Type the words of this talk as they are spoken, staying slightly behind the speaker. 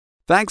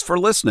Thanks for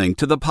listening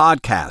to the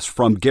podcast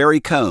from Gary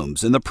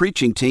Combs and the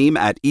preaching team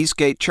at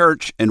Eastgate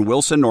Church in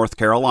Wilson, North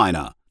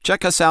Carolina.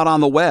 Check us out on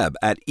the web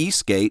at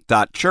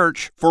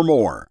eastgate.church for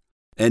more.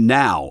 And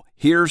now,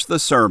 here's the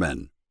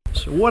sermon.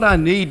 So what I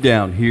need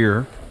down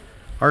here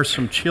are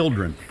some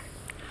children.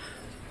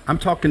 I'm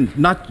talking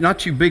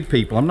not you big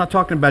people. I'm not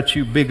talking about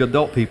you big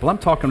adult people. I'm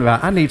talking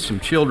about I need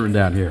some children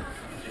down here.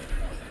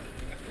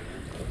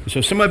 So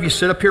some of you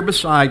sit up here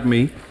beside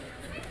me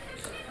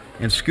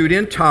and scoot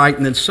in tight,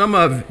 and then some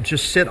of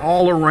just sit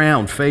all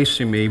around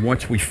facing me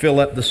once we fill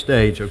up the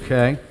stage,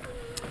 okay?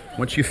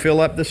 Once you fill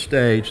up the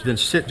stage, then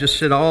just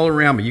sit all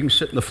around me. You can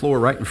sit on the floor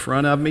right in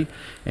front of me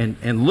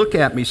and look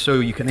at me so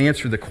you can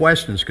answer the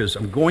questions, because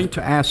I'm going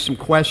to ask some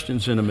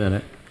questions in a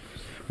minute.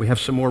 We have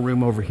some more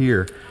room over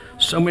here.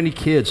 So many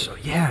kids. So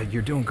yeah,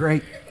 you're doing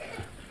great.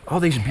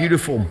 All these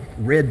beautiful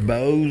red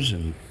bows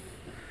and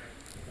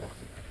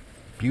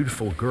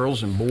beautiful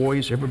girls and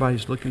boys.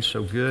 Everybody's looking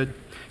so good.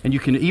 And you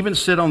can even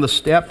sit on the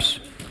steps,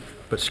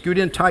 but scoot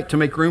in tight to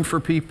make room for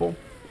people.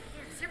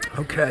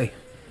 Okay.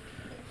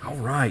 All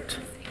right.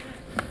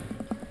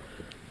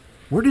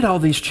 Where did all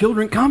these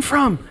children come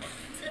from?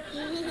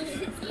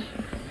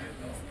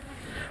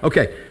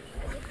 Okay.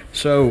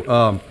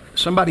 So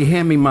somebody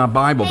hand me my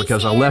Bible,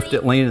 because I left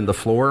it laying on the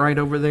floor right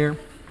over there.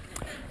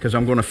 Because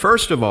I'm going to,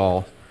 first of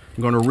all,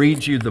 I'm going to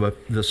read you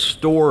the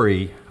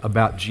story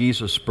about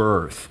Jesus'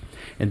 birth.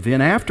 And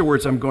then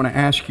afterwards, I'm going to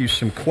ask you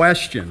some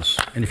questions.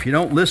 And if you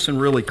don't listen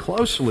really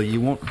closely,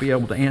 you won't be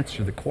able to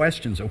answer the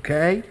questions,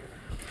 okay?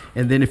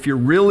 And then if you're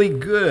really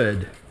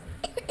good,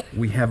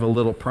 we have a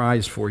little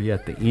prize for you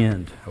at the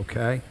end,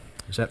 okay?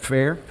 Is that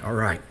fair? All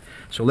right.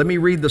 So let me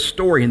read the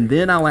story, and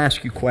then I'll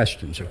ask you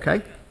questions,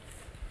 okay?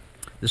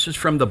 This is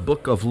from the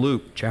book of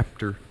Luke,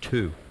 chapter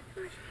 2.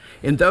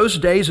 In those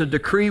days, a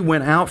decree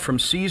went out from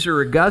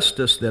Caesar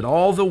Augustus that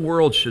all the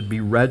world should be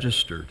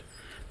registered.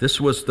 This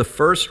was the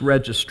first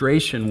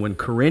registration when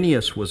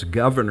Quirinius was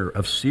governor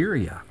of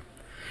Syria.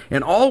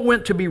 And all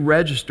went to be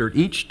registered,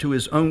 each to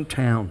his own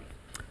town.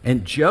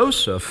 And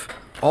Joseph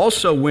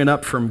also went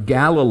up from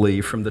Galilee,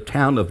 from the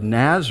town of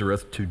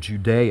Nazareth to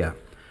Judea,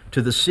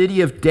 to the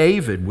city of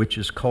David, which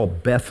is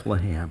called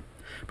Bethlehem,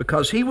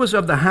 because he was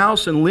of the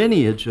house and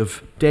lineage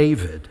of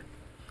David,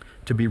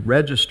 to be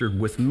registered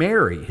with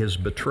Mary, his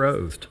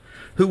betrothed,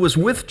 who was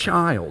with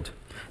child.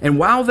 And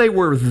while they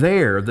were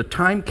there, the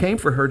time came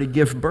for her to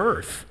give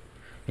birth.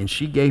 And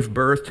she gave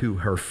birth to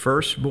her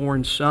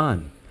firstborn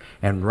son,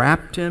 and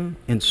wrapped him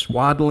in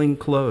swaddling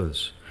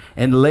clothes,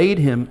 and laid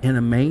him in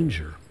a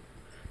manger,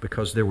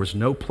 because there was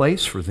no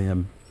place for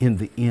them in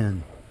the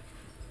inn.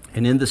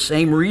 And in the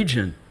same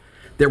region,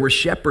 there were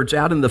shepherds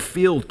out in the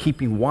field,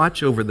 keeping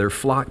watch over their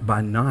flock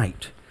by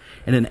night.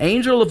 And an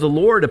angel of the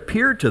Lord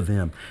appeared to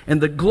them,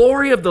 and the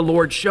glory of the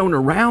Lord shone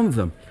around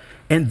them,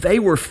 and they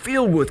were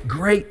filled with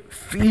great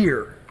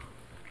fear.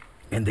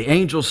 And the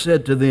angel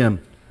said to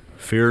them,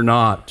 "Fear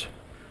not,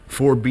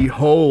 for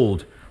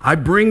behold, I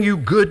bring you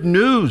good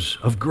news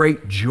of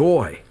great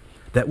joy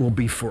that will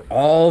be for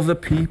all the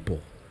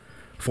people.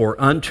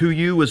 For unto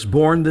you is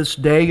born this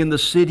day in the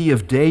city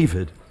of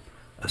David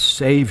a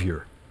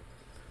Savior,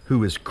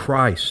 who is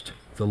Christ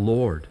the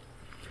Lord.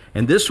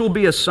 And this will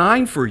be a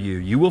sign for you.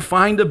 You will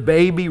find a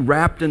baby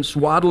wrapped in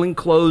swaddling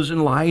clothes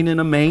and lying in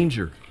a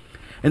manger."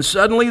 And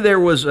suddenly there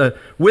was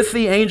with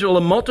the angel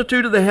a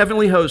multitude of the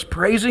heavenly host,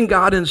 praising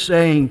God and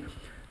saying,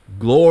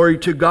 "Glory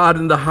to God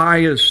in the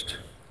highest,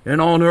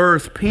 and on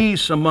earth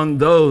peace among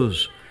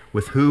those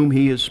with whom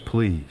he is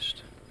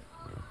pleased."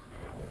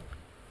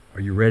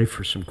 Are you ready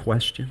for some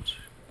questions?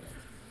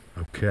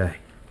 Okay.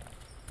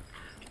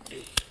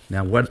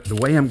 Now, the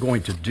way I'm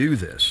going to do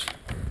this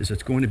is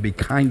it's going to be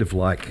kind of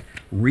like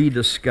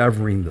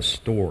rediscovering the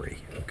story,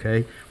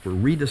 okay? We're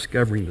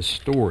rediscovering the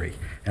story.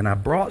 And I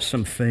brought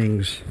some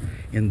things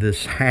in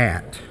this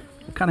hat.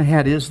 What kind of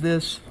hat is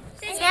this?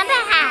 Santa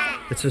hat.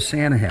 It's a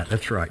Santa hat,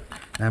 that's right.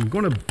 Now I'm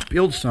going to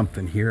build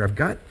something here. I've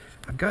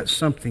got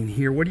something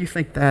here. What do you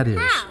think that is?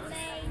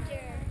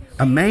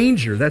 A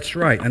manger, that's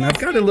right. And I've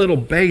got a little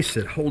base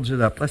that holds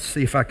it up. Let's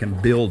see if I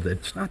can build it.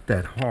 It's not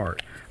that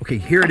hard. Okay,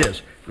 here it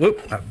is.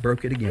 Whoop, I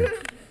broke it again.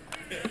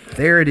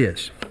 There it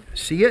is.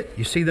 See it?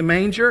 You see the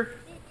manger?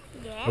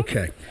 Yes.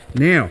 Okay.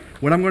 Now,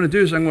 what I'm going to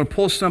do is I'm going to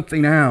pull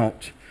something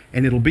out,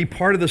 and it'll be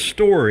part of the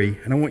story,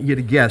 and I want you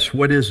to guess.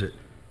 What is it?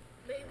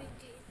 Baby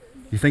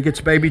Jesus. You think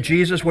it's baby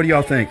Jesus? What do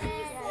y'all think?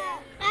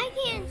 I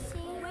can't see.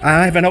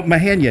 I haven't opened my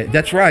hand yet.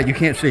 That's right, you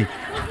can't see.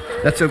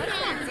 That's a.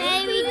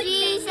 Baby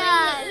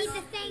Jesus.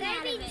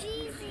 Baby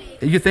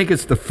Jesus. You think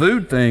it's the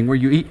food thing where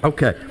you eat?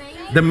 Okay.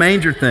 The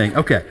manger thing.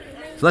 Okay.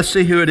 So let's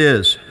see who it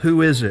is.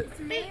 Who is it?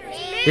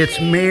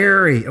 It's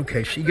Mary.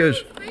 Okay, she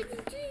goes.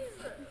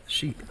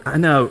 I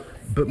know,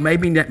 but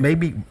maybe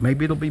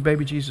it'll be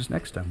baby Jesus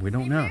next time. We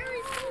don't know.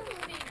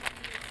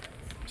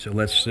 So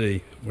let's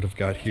see what I've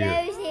got here.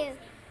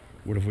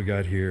 What have we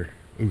got here?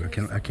 Ooh,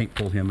 I can't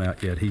pull him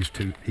out yet.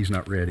 He's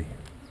not ready.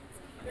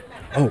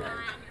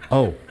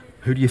 Oh,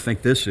 who do you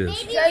think this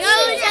is?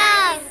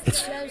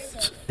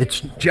 Joseph. It's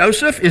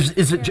Joseph.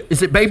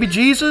 Is it baby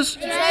Jesus?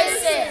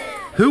 Joseph.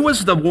 Who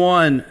was the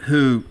one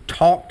who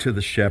talked to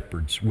the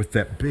shepherds with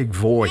that big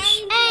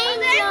voice?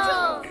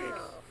 Angel.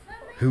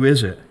 Who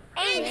is it?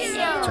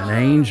 Angel. It's an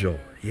angel.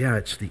 Yeah,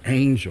 it's the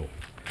angel.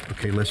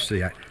 Okay, let's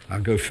see.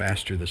 I'll go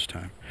faster this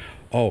time.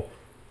 Oh,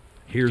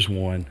 here's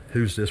one.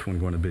 Who's this one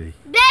going to be?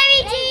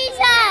 Baby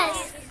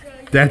Jesus.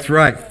 That's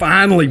right.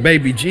 Finally,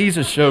 baby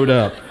Jesus showed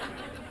up.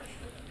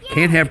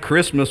 Can't have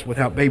Christmas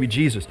without baby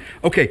Jesus.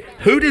 Okay,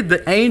 who did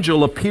the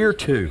angel appear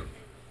to?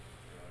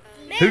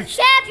 Who?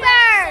 Shepherd.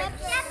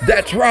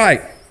 That's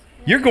right.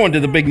 You're going to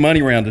the big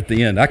money round at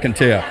the end, I can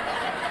tell.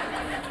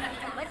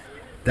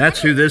 That's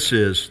who this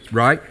is,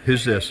 right?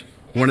 Who's this?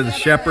 One of the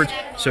shepherds?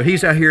 So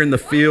he's out here in the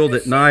field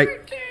at night.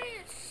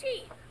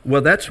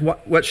 Well, that's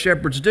what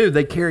shepherds do.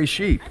 They carry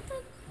sheep.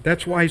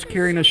 That's why he's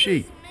carrying a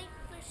sheep.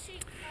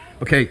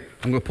 Okay,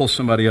 I'm going to pull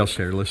somebody else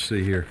here. Let's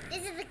see here.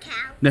 Is it the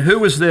cow? Now,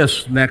 who is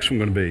this next one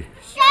going to be?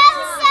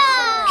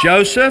 Joseph.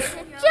 Joseph?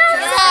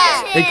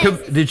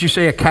 Joseph. Did you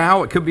say a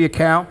cow? It could be a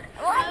cow.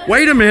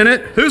 Wait a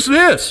minute. Who's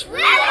this? How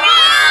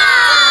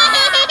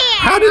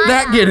did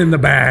that get in the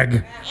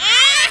bag?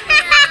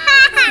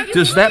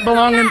 Does that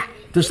belong in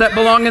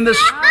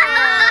this?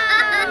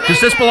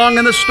 Does this belong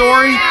in the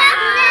story?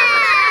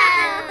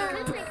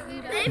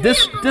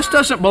 This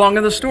doesn't belong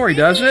in the story,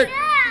 does it?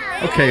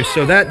 Okay,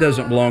 so that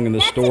doesn't belong in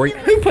the story.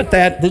 Who put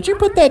that? Did you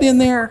put that in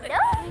there?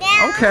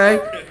 Okay.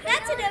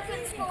 That's a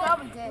different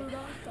story.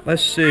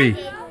 Let's see.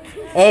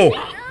 Oh,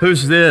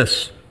 who's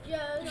this?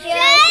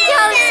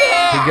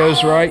 He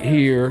goes right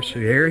here. So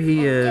here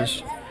he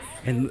is.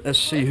 And let's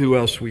see who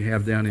else we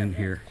have down in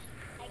here.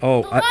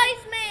 Oh, Wise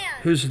man.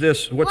 who's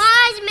this? Wise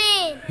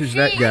man. Who's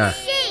that guy?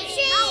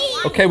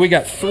 Sheep. Okay, we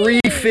got 3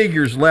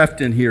 figures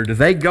left in here. Do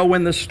they go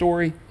in the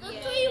story? The 3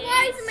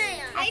 wise men.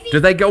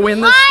 Do they go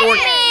in this story?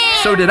 Wise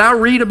men. So did I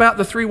read about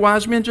the 3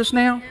 wise men just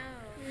now?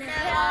 No.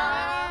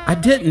 I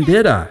didn't,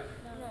 did I?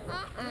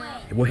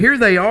 Well, here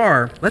they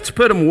are. Let's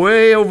put them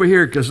way over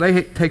here because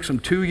it takes them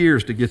 2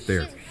 years to get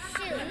there.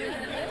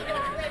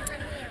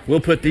 We'll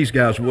put these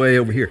guys way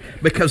over here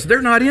because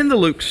they're not in the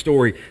Luke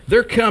story.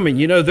 They're coming.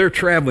 You know, they're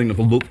traveling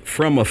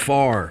from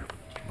afar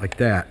like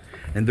that,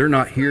 and they're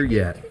not here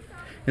yet.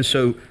 And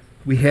so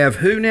we have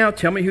who now?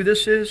 Tell me who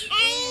this is.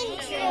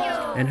 Angel.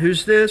 And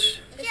who's this?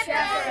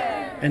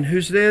 Shepherd. And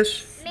who's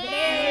this?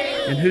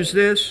 Mary. And who's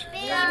this?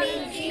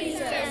 Baby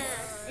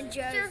Jesus. And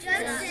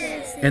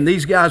Joseph. And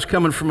these guys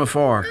coming from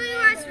afar. 3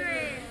 wise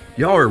men.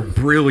 Y'all are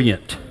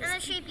brilliant. And a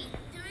sheepy.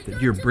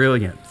 You're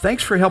brilliant.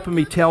 Thanks for helping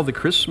me tell the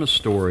Christmas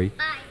story.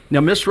 Now,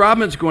 Miss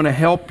Robin's going to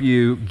help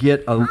you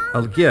get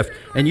a gift.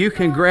 And you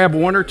can grab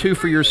 1 or 2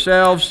 for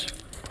yourselves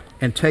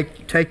and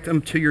take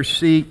them to your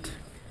seat.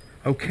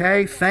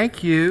 Okay?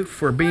 Thank you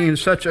for being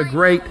such a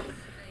great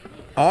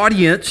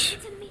audience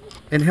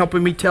and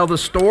helping me tell the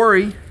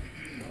story.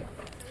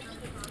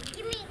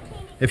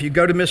 If you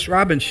go to Miss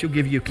Robin, she'll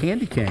give you a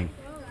candy cane.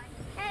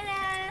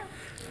 Hello.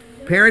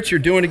 Parents, you're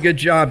doing a good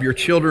job. Your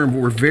children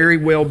were very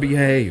well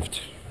behaved,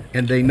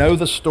 and they know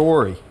the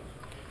story.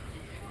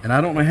 And I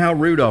don't know how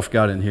Rudolph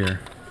got in here.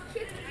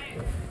 Wait,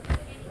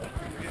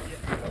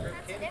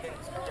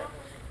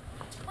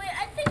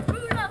 I think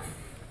Rudolph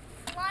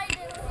flies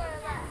into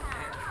that hat.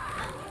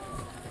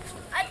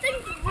 I think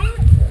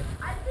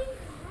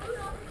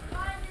Rudolph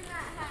flies in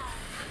that hat.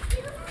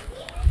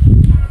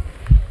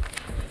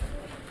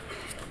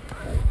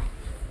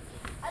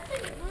 I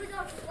think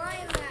Rudolph's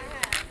flying in that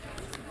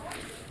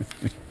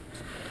hat.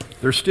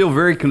 They're still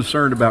very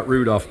concerned about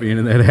Rudolph being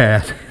in that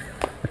hat.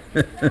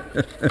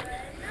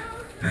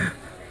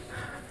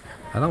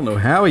 I don't know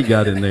how he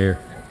got in there.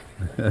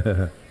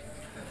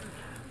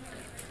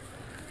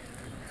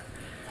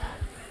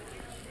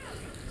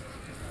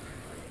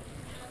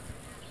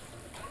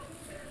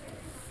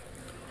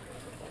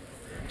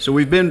 So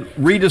we've been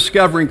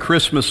rediscovering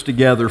Christmas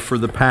together for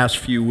the past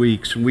few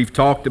weeks, and we've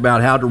talked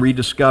about how to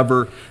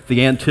rediscover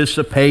the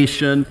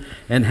anticipation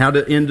and how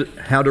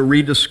to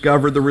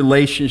rediscover the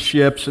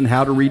relationships and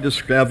how to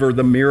rediscover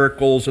the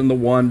miracles and the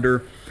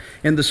wonder.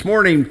 And this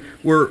morning,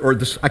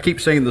 I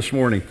keep saying this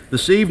morning,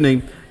 this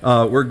evening,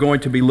 we're going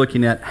to be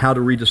looking at how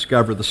to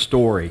rediscover the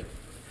story.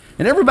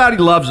 And everybody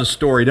loves a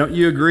story, don't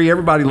you agree?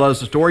 Everybody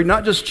loves a story,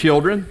 not just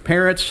children,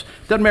 parents,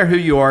 doesn't matter who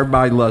you are,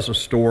 everybody loves a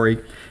story.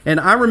 And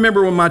I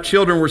remember when my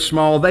children were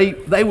small,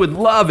 they would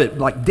love it,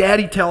 like,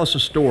 Daddy, tell us a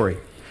story.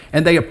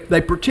 And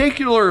they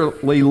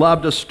particularly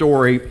loved a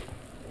story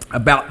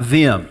about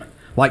them.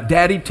 Like,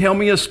 Daddy, tell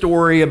me a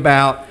story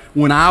about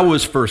when I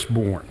was first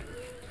born.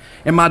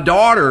 And my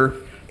daughter,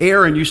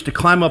 Erin, used to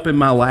climb up in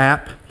my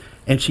lap,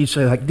 and she'd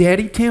say, like,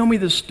 Daddy, tell me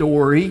the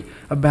story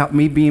about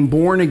me being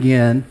born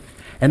again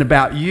and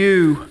about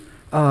you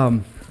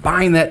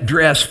buying that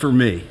dress for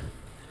me.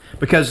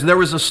 Because there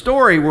was a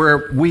story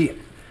where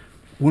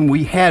when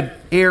we had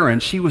Erin,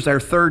 she was our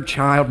 3rd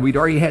child. We'd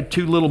already had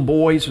 2 little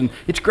boys, and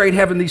it's great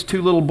having these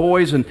 2 little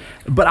boys.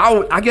 But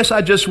I guess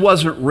I just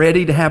wasn't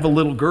ready to have a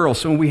little girl.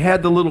 So when we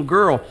had the little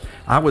girl,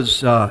 I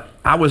was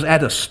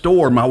at a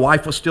store. My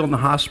wife was still in the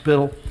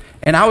hospital,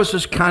 And I was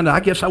just I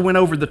guess I went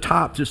over the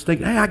top just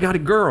thinking, hey, I got a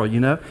girl,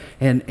 you know.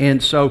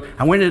 And so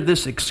I went into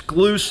this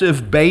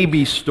exclusive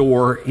baby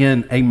store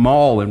in a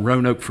mall in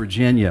Roanoke,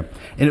 Virginia.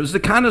 And it was the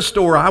kind of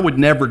store I would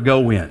never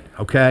go in,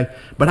 okay?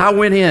 But I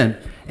went in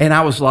and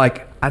I was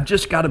like, I've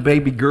just got a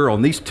baby girl.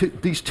 And these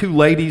two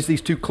ladies,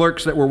 these two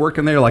clerks that were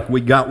working there, like,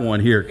 we got one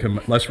here. Come,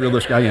 let's reel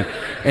this guy in.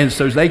 And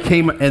so they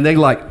came and they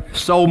like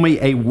sold me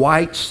a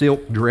white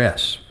silk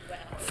dress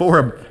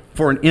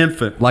for an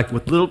infant, like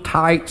with little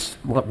tights,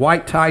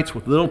 white tights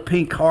with little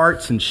pink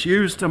hearts and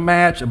shoes to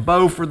match, a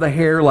bow for the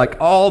hair, like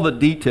all the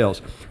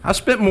details. I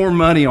spent more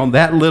money on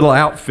that little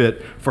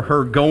outfit for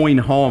her going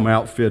home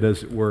outfit,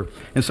 as it were.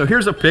 And so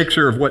here's a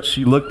picture of what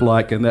she looked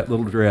like in that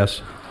little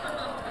dress.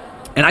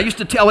 And I used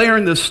to tell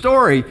Erin this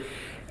story,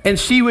 and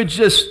she would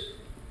just,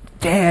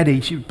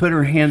 Daddy, she would put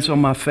her hands on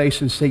my face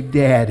and say,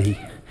 Daddy,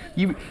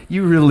 you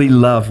really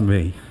love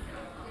me.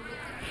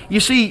 You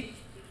see,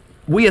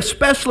 we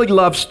especially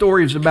love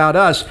stories about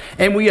us,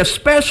 and we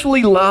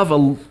especially love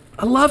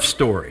a love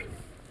story,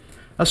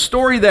 a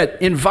story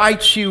that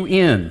invites you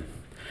in.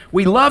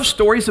 We love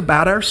stories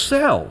about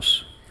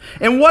ourselves.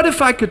 And what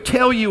if I could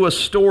tell you a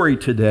story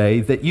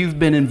today that you've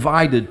been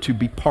invited to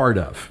be part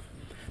of?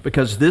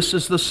 Because this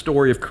is the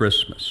story of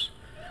Christmas.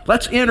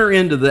 Let's enter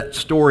into that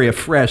story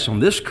afresh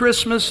on this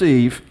Christmas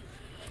Eve.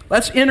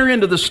 Let's enter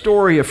into the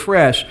story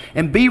afresh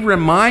and be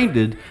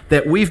reminded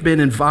that we've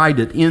been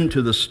invited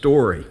into the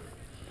story.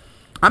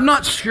 I'm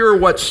not sure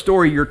what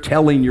story you're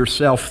telling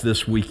yourself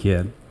this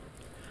weekend.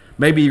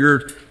 Maybe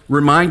you're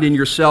reminding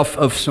yourself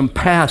of some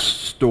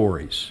past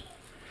stories.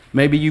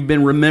 Maybe you've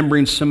been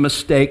remembering some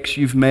mistakes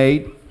you've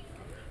made,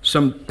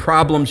 some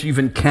problems you've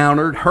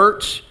encountered,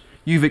 hurts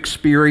you've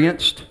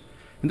experienced,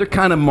 and they're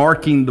kind of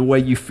marking the way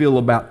you feel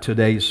about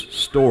today's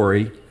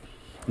story.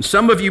 And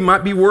some of you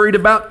might be worried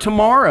about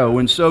tomorrow,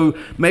 and so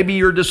maybe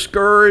you're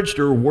discouraged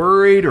or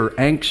worried or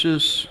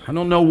anxious. I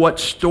don't know what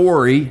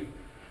story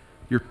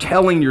you're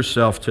telling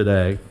yourself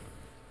today.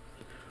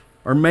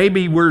 Or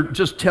maybe we're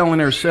just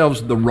telling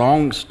ourselves the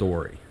wrong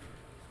story.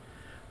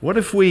 What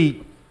if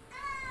we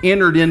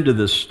entered into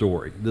this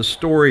story, the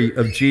story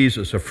of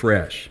Jesus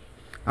afresh?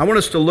 I want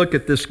us to look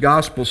at this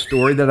gospel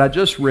story that I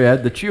just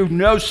read, that you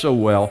know so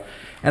well,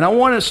 and I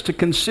want us to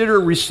consider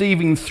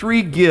receiving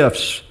 3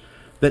 gifts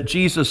that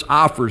Jesus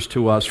offers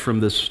to us from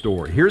this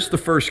story. Here's the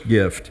first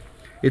gift.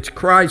 It's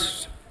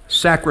Christ's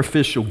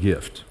sacrificial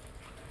gift.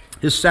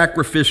 His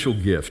sacrificial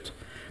gift.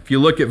 If you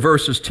look at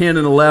verses 10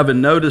 and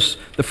 11, notice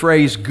the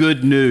phrase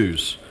good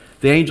news.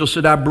 The angel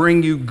said, I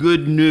bring you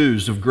good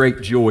news of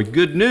great joy.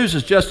 Good news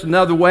is just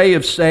another way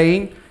of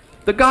saying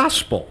the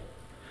gospel.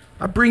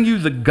 I bring you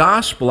the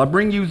gospel. I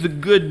bring you the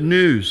good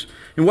news.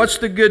 And what's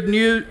the good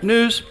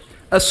news?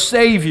 A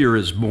Savior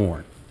is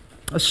born.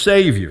 A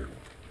Savior.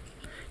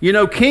 You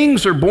know,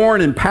 kings are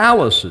born in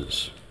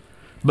palaces,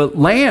 but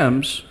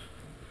lambs,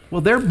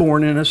 well, they're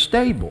born in a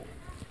stable.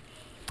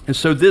 And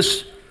so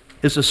this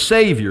is a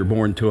Savior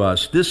born to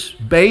us. This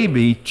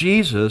baby,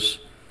 Jesus,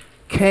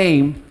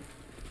 came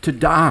to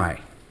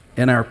die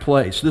in our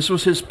place. This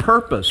was his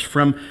purpose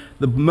from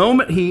the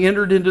moment he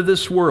entered into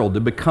this world, to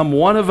become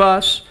one of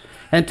us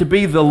and to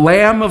be the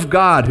Lamb of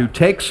God who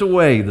takes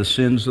away the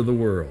sins of the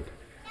world.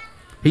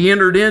 He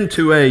entered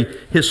into a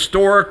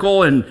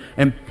historical and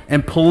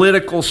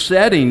political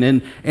setting,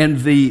 and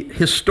the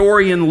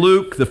historian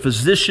Luke, the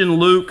physician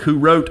Luke, who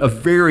wrote a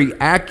very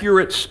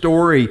accurate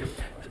story,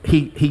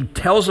 he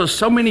tells us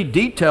so many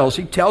details.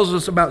 He tells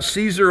us about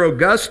Caesar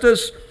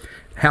Augustus,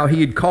 how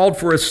he had called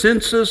for a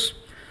census,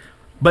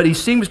 but he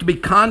seems to be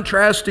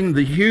contrasting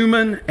the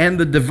human and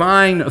the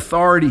divine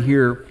authority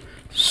here.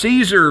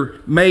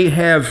 Caesar may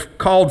have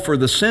called for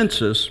the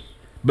census,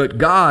 but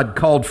God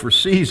called for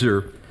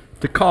Caesar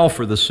to call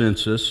for the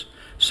census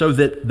so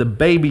that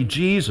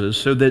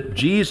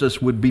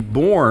Jesus would be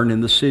born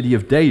in the city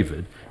of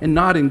David and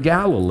not in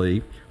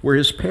Galilee where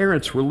his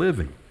parents were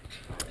living.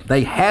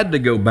 They had to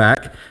go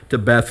back to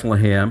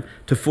Bethlehem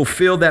to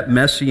fulfill that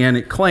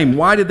messianic claim.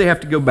 Why did they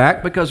have to go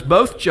back? Because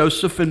both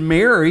Joseph and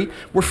Mary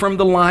were from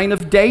the line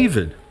of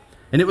David.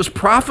 And it was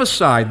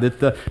prophesied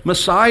that the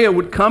Messiah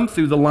would come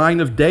through the line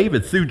of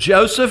David. Through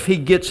Joseph, he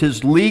gets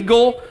his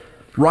legal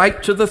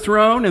right to the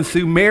throne, and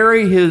through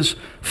Mary, his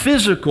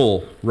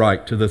physical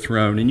right to the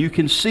throne. And you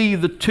can see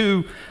the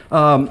 2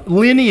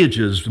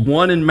 lineages,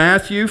 one in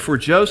Matthew for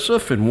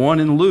Joseph and one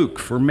in Luke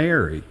for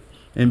Mary.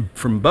 And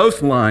from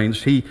both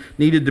lines, he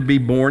needed to be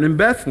born in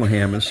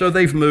Bethlehem. And so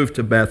they've moved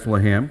to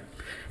Bethlehem.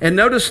 And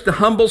notice the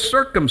humble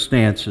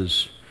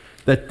circumstances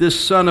that this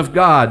Son of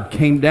God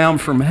came down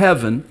from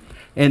heaven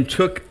and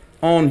took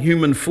on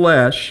human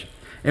flesh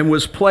and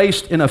was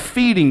placed in a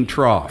feeding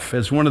trough,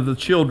 as one of the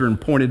children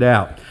pointed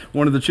out.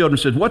 One of the children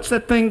said, what's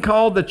that thing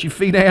called that you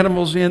feed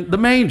animals in? The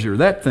manger,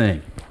 that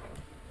thing.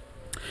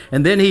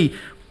 And then he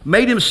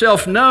made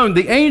himself known.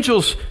 The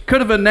angels could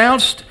have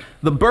announced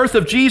the birth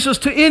of Jesus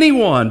to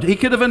anyone. He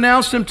could have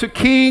announced him to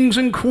kings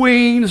and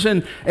queens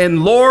and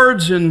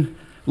lords and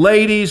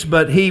ladies,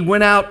 but he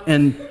went out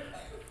and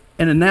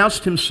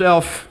announced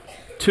himself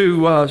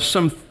to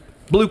some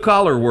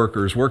blue-collar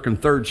workers working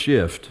third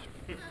shift.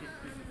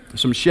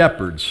 some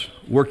shepherds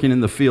working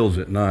in the fields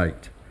at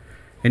night.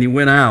 And he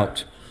went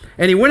out.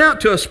 And he went out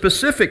to a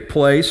specific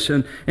place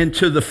and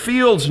to the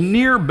fields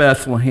near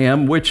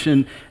Bethlehem, which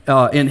in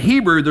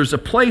Hebrew, there's a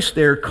place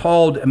there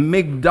called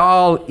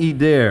Migdal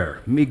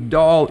Eder,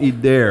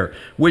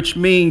 which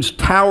means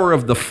Tower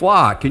of the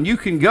Flock. And you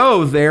can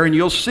go there and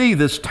you'll see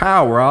this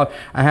tower.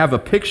 I have a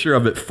picture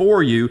of it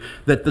for you,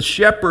 that the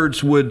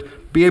shepherds would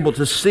be able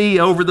to see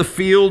over the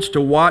fields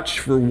to watch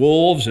for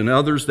wolves and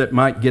others that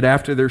might get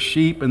after their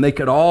sheep. And they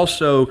could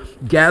also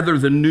gather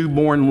the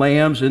newborn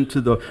lambs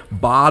into the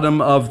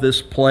bottom of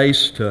this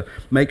place to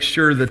make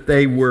sure that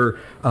they were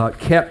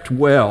kept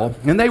well.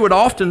 And they would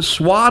often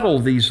swaddle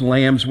these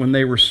lambs when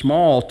they were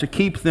small to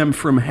keep them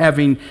from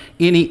having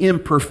any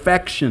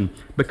imperfection,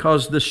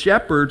 because the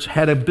shepherds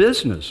had a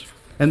business.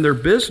 And their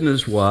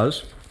business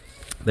was,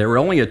 they were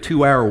only a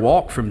 2-hour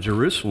walk from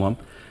Jerusalem,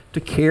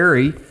 to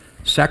carry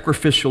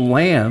sacrificial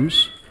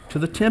lambs to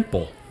the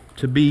temple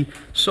to be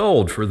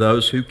sold for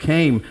those who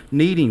came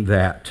needing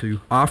that, to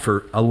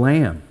offer a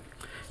lamb.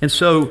 And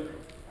so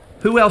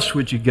who else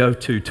would you go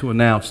to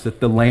announce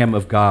that the Lamb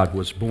of God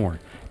was born?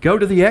 Go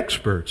to the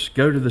experts,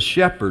 go to the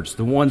shepherds,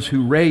 the ones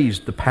who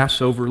raised the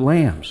Passover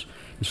lambs.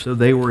 And so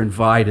they were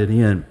invited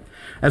in.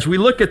 As we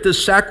look at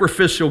this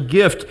sacrificial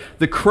gift,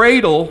 the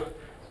cradle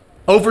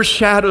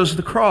overshadows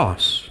the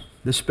cross.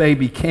 This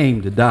baby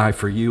came to die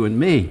for you and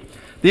me.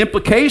 The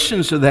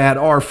implications of that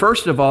are,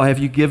 first of all, have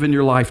you given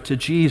your life to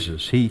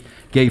Jesus? He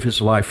gave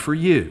his life for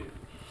you.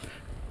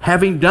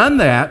 Having done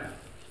that,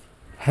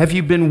 have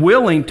you been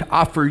willing to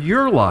offer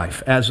your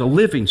life as a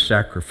living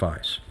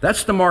sacrifice?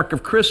 That's the mark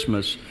of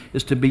Christmas,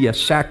 is to be a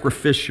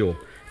sacrificial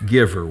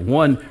giver,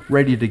 one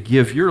ready to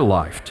give your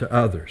life to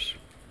others.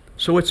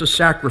 So it's a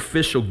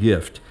sacrificial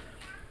gift.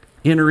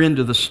 Enter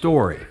into the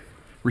story.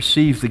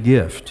 Receive the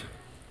gift.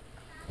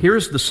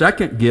 Here's the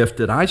second gift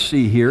that I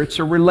see here. It's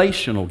a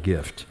relational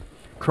gift.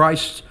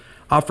 Christ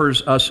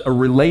offers us a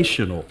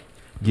relational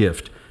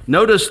gift.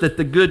 Notice that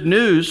the good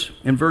news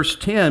in verse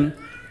 10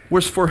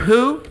 was for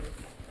who?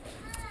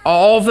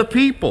 All the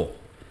people.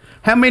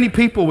 How many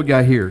people we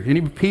got here?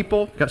 Any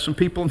people? Got some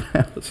people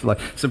now? It's like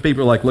some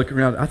people are like looking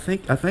around. I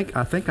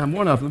think I'm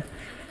one of them.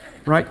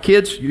 Right?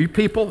 Kids, you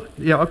people?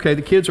 Yeah, okay,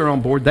 the kids are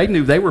on board. They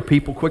knew they were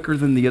people quicker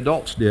than the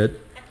adults did.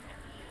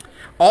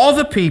 All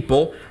the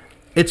people.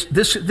 It's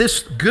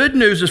this good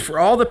news is for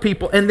all the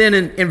people. And then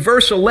in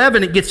verse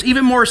 11, it gets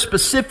even more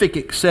specific.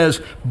 It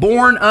says,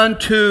 born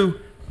unto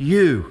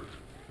you.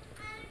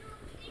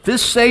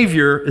 This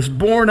Savior is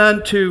born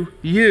unto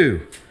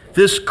you.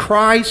 This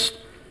Christ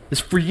is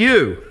for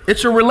you.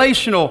 He's a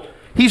relational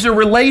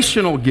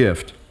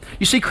gift.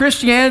 You see,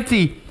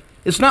 Christianity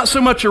is not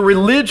so much a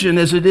religion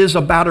as it is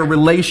about a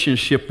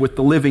relationship with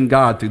the living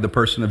God through the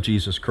person of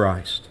Jesus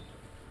Christ.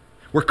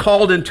 We're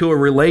called into a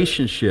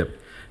relationship.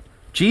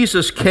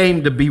 Jesus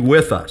came to be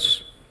with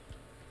us.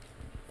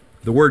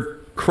 The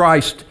word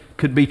Christ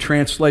could be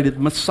translated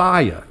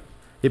Messiah.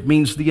 It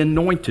means the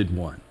anointed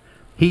one.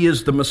 He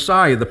is the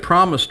Messiah, the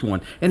promised one.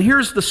 And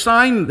here's the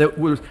sign that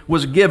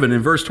was given.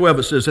 In verse 12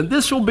 it says, and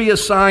this will be a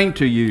sign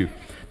to you.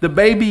 The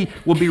baby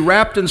will be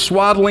wrapped in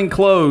swaddling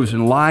clothes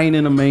and lying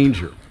in a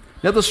manger.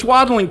 Now the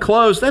swaddling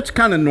clothes, that's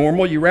kind of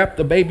normal. You wrap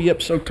the baby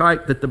up so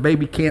tight that the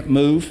baby can't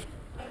move.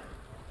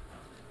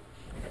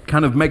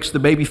 Kind of makes the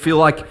baby feel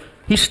like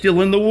he's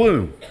still in the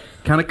womb.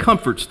 Kind of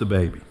comforts the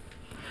baby.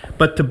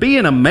 But to be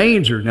in a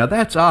manger, now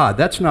that's odd.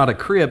 That's not a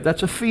crib,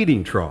 that's a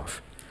feeding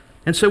trough.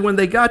 And so when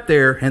they got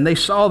there and they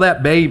saw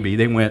that baby,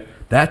 they went,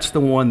 that's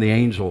the one the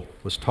angel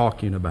was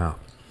talking about.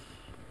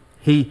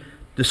 He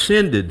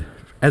descended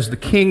as the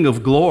King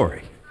of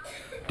glory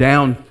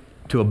down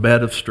to a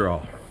bed of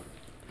straw.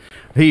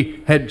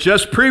 He had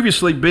just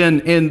previously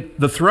been in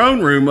the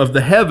throne room of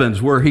the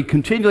heavens, where he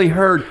continually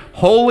heard,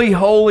 holy,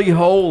 holy,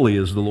 holy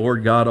is the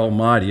Lord God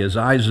Almighty, as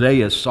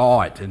Isaiah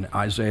saw it in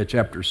Isaiah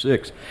chapter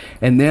 6.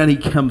 And then he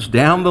comes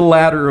down the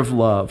ladder of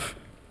love,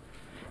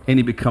 and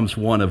he becomes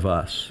one of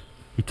us.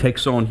 He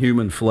takes on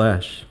human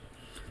flesh.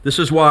 This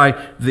is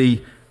why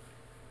the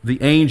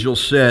angel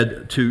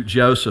said to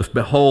Joseph,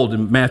 behold,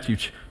 in Matthew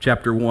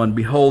chapter 1,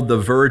 behold, the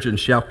virgin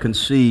shall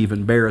conceive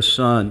and bear a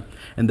son,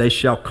 and they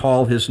shall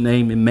call his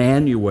name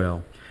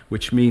Emmanuel,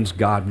 which means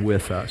God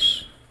with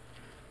us.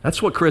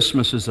 That's what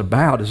Christmas is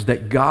about, is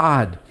that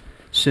God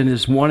sent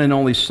his one and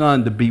only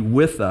Son to be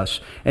with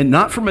us, and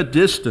not from a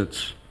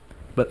distance,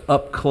 but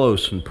up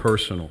close and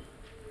personal.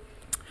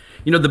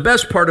 You know, the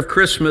best part of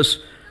Christmas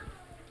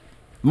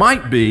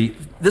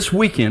this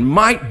weekend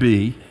might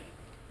be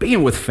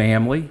being with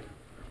family.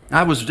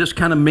 I was just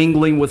kind of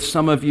mingling with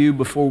some of you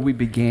before we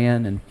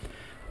began, and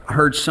I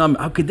heard some,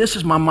 okay, this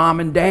is my mom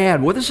and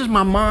dad. Well, this is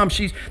my mom.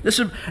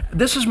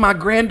 This is my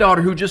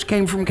granddaughter who just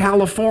came from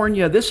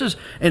California.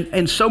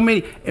 And so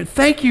many. And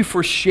thank you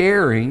for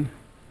sharing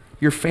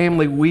your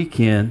family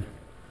weekend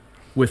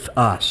with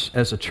us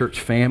as a church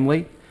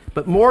family.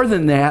 But more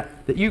than that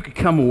you could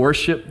come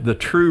worship the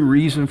true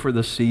reason for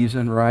the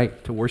season,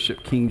 right? To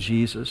worship King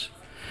Jesus.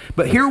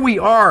 But here we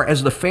are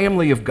as the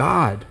family of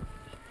God,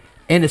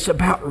 and it's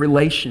about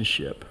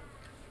relationship.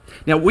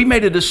 Now, we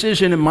made a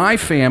decision in my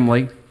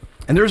family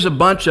And there's a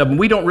bunch of them.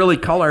 We don't really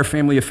call our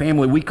family a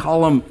family. We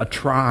call them a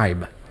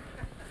tribe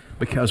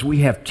because we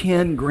have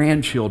 10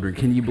 grandchildren.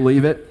 Can you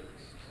believe it?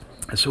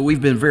 So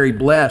we've been very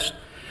blessed.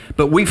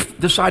 But we've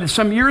decided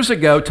some years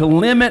ago to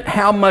limit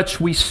how much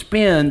we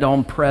spend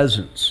on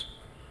presents.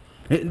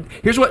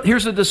 Here's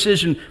the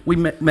decision we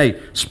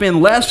made.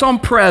 Spend less on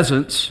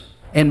presents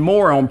and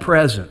more on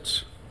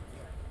presents.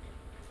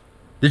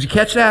 Did you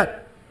catch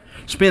that?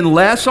 Spend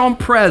less on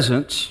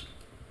presents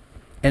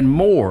and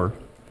more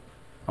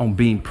on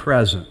being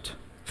present.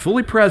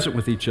 Fully present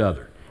with each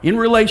other. In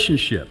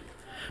relationship.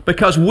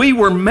 Because we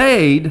were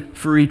made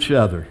for each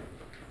other.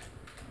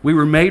 We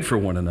were made for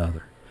one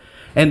another.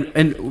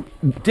 And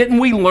didn't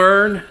we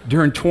learn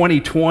during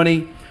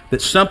 2020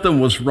 that something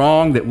was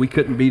wrong, that we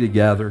couldn't be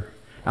together?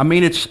 I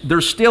mean,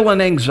 there's still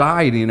an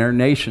anxiety in our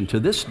nation to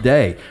this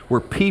day where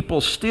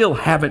people still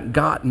haven't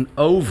gotten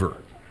over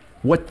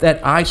what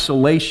that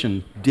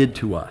isolation did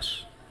to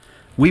us.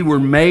 We were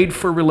made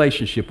for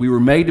relationship. We were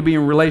made to be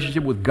in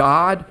relationship with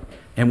God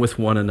and with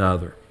one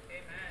another.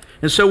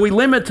 And so we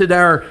limited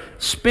our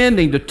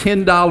spending to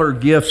 $10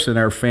 gifts in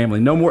our family.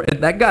 No more.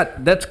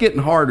 That's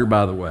getting harder,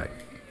 by the way.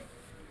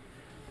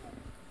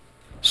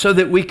 So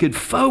that we could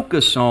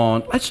focus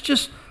on, let's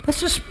just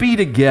be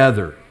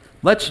together.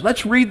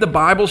 Let's read the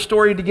Bible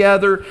story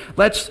together.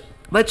 Let's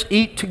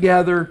eat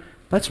together.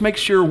 Let's make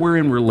sure we're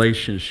in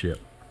relationship.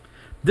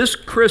 This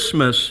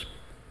Christmas,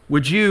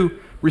 would you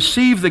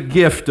receive the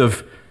gift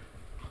of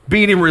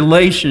being in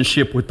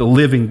relationship with the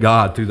living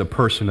God through the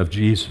person of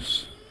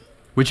Jesus?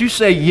 Would you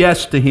say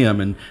yes to Him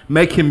and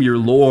make Him your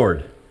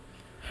Lord?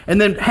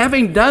 And then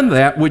having done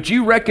that, would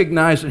you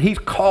recognize that He's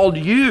called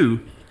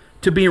you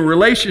to be in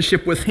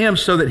relationship with Him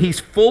so that He's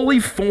fully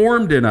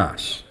formed in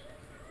us?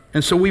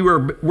 And so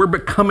we're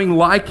becoming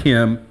like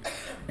Him,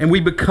 and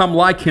we become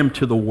like Him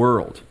to the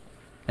world.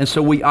 And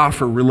so we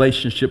offer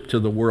relationship to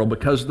the world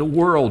because the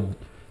world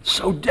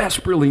so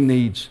desperately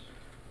needs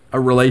a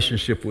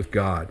relationship with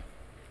God.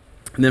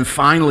 And then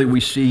finally we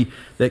see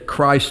that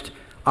Christ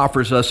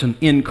offers us an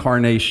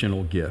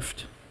incarnational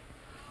gift.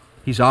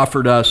 He's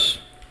offered us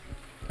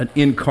an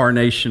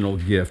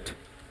incarnational gift,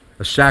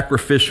 a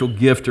sacrificial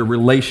gift, a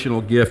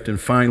relational gift, and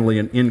finally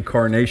an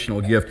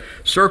incarnational gift.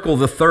 Circle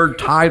the third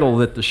title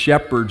that the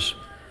shepherds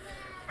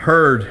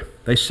heard.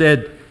 They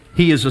said,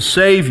 He is a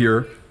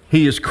Savior,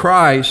 He is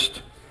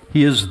Christ,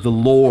 He is the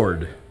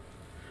Lord.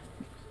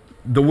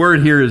 The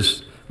word here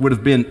would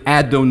have been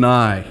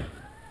Adonai.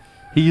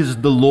 He is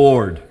the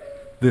Lord.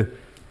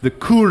 The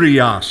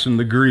Kurios in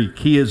the Greek.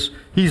 He's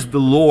the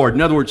Lord.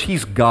 In other words,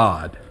 He's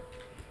God.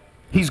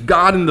 He's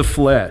God in the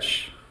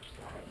flesh.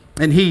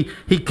 And He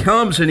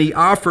comes and He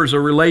offers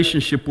a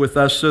relationship with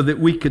us so that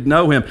we could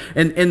know Him.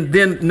 And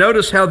then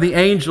notice how the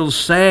angels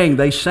sang.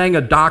 They sang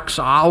a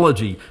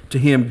doxology to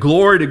Him.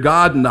 Glory to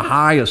God in the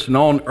highest, and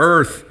on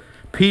earth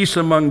peace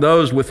among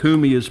those with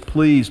whom He is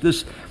pleased.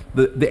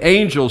 The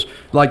angels,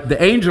 like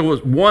the angel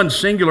was, one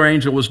singular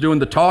angel was doing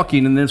the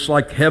talking, and then it's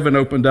like heaven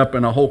opened up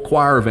and a whole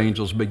choir of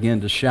angels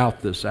began to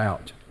shout this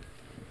out.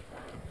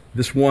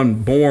 This one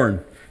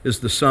born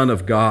is the Son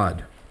of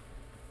God.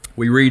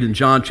 We read in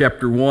John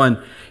chapter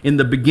 1, in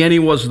the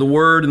beginning was the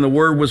Word, and the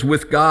Word was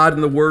with God,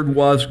 and the Word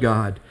was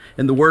God.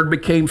 And the Word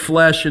became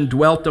flesh and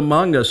dwelt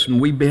among us,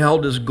 and we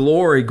beheld His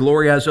glory,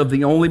 glory as of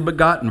the only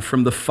begotten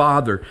from the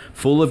Father,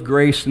 full of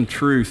grace and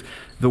truth.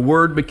 The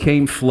Word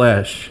became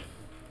flesh.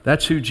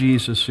 That's who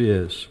Jesus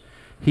is.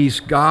 He's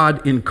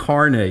God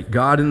incarnate,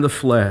 God in the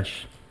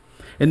flesh.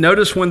 And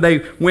notice when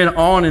they went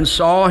on and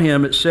saw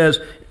Him, it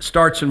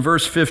starts in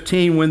verse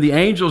 15, when the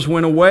angels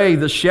went away,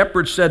 the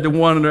shepherds said to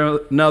one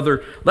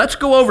another, let's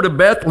go over to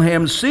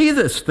Bethlehem and see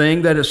this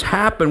thing that has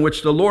happened,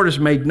 which the Lord has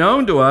made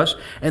known to us.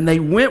 And they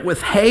went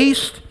with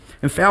haste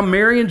and found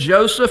Mary and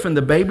Joseph and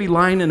the baby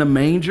lying in a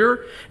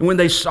manger. And when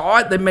they saw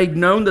it, they made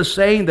known the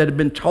saying that had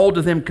been told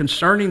to them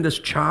concerning this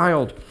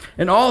child.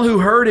 And all who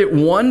heard it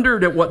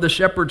wondered at what the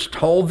shepherds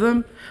told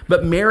them.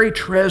 But Mary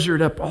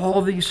treasured up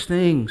all these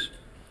things,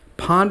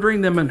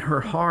 pondering them in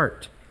her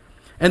heart.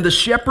 And the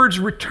shepherds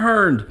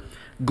returned,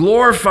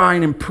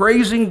 glorifying and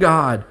praising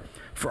God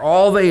for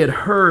all they had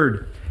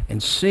heard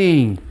and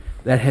seen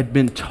that had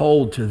been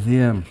told to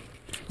them.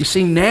 You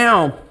see,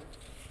 now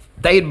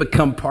they had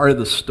become part of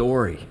the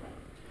story.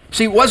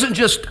 See, it wasn't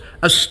just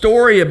a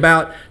story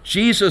about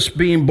Jesus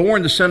being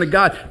born, the Son of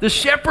God. The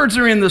shepherds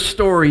are in the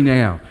story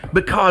now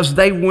because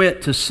they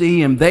went to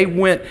see Him. They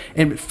went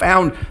and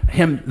found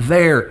Him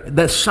there.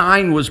 The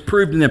sign was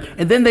proved to them.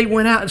 And then they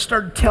went out and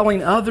started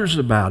telling others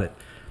about it.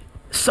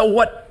 So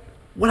what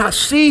I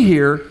see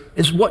here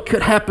is what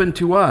could happen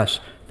to us,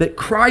 that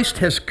Christ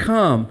has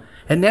come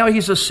and now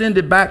He's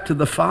ascended back to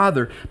the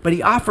Father, but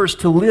He offers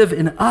to live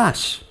in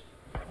us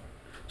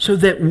so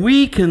that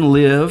we can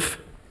live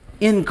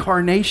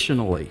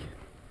incarnationally.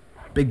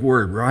 Big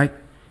word, right?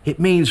 It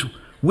means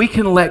we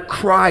can let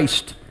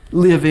Christ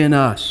live in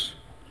us.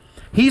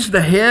 He's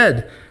the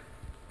head,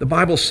 the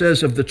Bible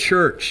says, of the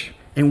church,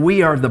 and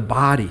we are the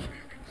body.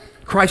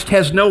 Christ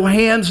has no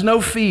hands,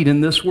 no feet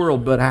in this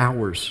world but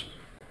ours.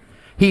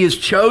 He has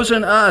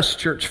chosen us,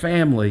 church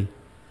family,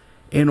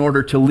 in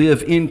order to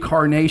live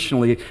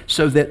incarnationally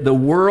so that the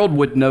world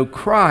would know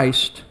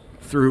Christ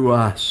through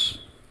us.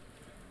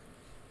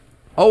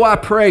 Oh, I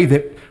pray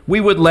that we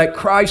would let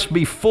Christ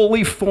be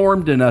fully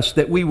formed in us,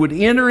 that we would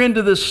enter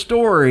into this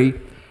story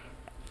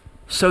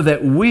so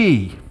that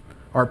we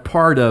are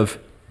part of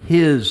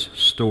His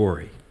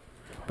story,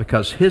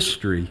 because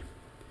history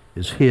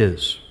is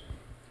His,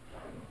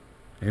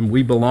 and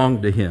we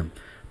belong to Him.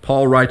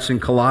 Paul writes in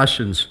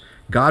Colossians,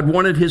 God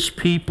wanted His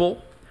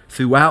people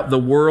throughout the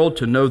world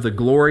to know the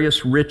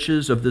glorious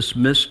riches of this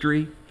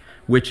mystery,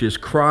 which is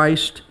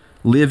Christ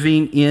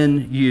living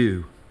in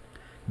you,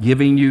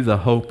 giving you the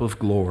hope of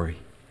glory.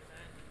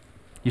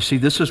 You see,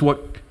 this is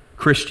what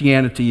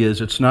Christianity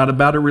is. It's not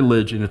about a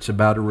religion, it's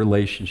about a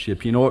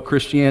relationship. You know what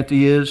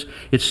Christianity is?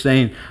 It's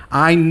saying,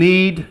 I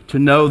need to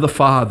know the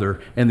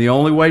Father, and the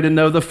only way to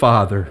know the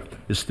Father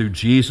is through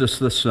Jesus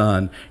the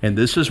Son. And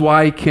this is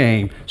why He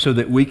came, so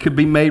that we could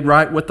be made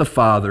right with the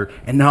Father,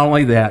 and not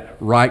only that,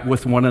 right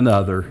with one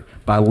another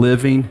by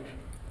living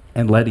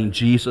and letting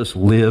Jesus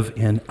live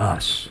in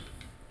us.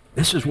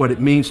 This is what it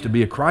means to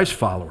be a Christ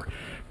follower.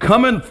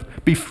 Come and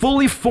be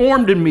fully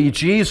formed in me,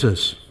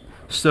 Jesus,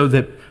 so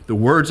that the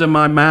words of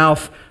my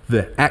mouth,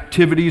 the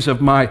activities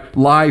of my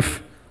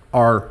life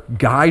are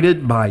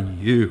guided by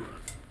you.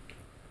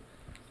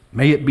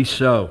 May it be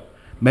so.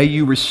 May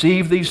you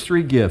receive these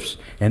three gifts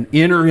and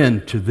enter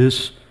into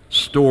this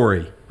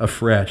story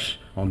afresh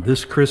on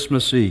this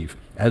Christmas Eve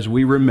as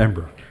we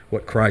remember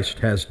what Christ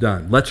has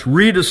done. Let's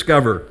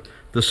rediscover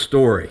the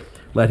story.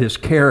 Let His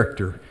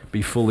character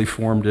be fully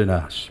formed in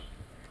us.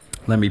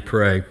 Let me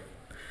pray.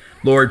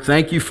 Lord,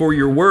 thank you for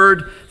your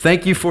word.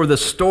 Thank you for the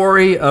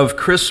story of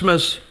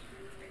Christmas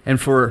and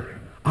for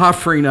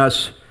offering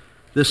us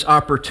this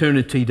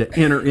opportunity to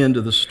enter into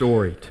the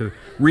story, to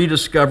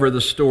rediscover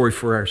the story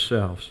for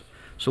ourselves.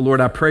 So, Lord,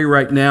 I pray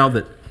right now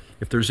that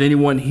if there's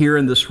anyone here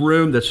in this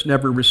room that's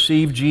never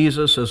received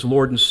Jesus as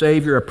Lord and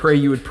Savior, I pray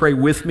you would pray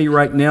with me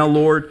right now,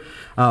 Lord,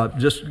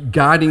 just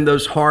guiding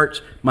those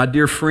hearts. My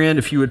dear friend,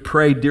 if you would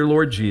pray, Dear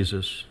Lord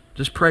Jesus,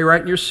 just pray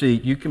right in your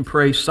seat. You can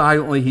pray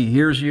silently. He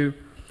hears you.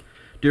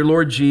 Dear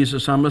Lord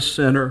Jesus, I'm a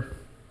sinner.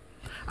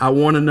 I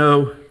want to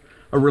know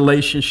a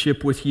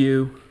relationship with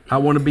you. I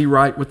want to be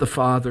right with the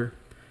Father.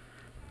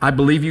 I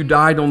believe you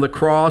died on the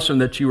cross and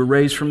that you were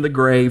raised from the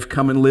grave.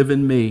 Come and live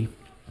in me.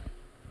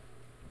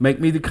 Make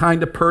me the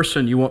kind of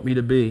person you want me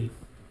to be.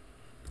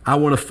 I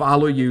want to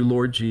follow you,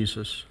 Lord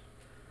Jesus.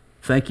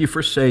 Thank you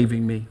for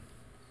saving me.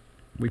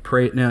 We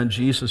pray it now in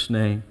Jesus'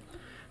 name.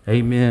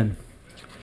 Amen.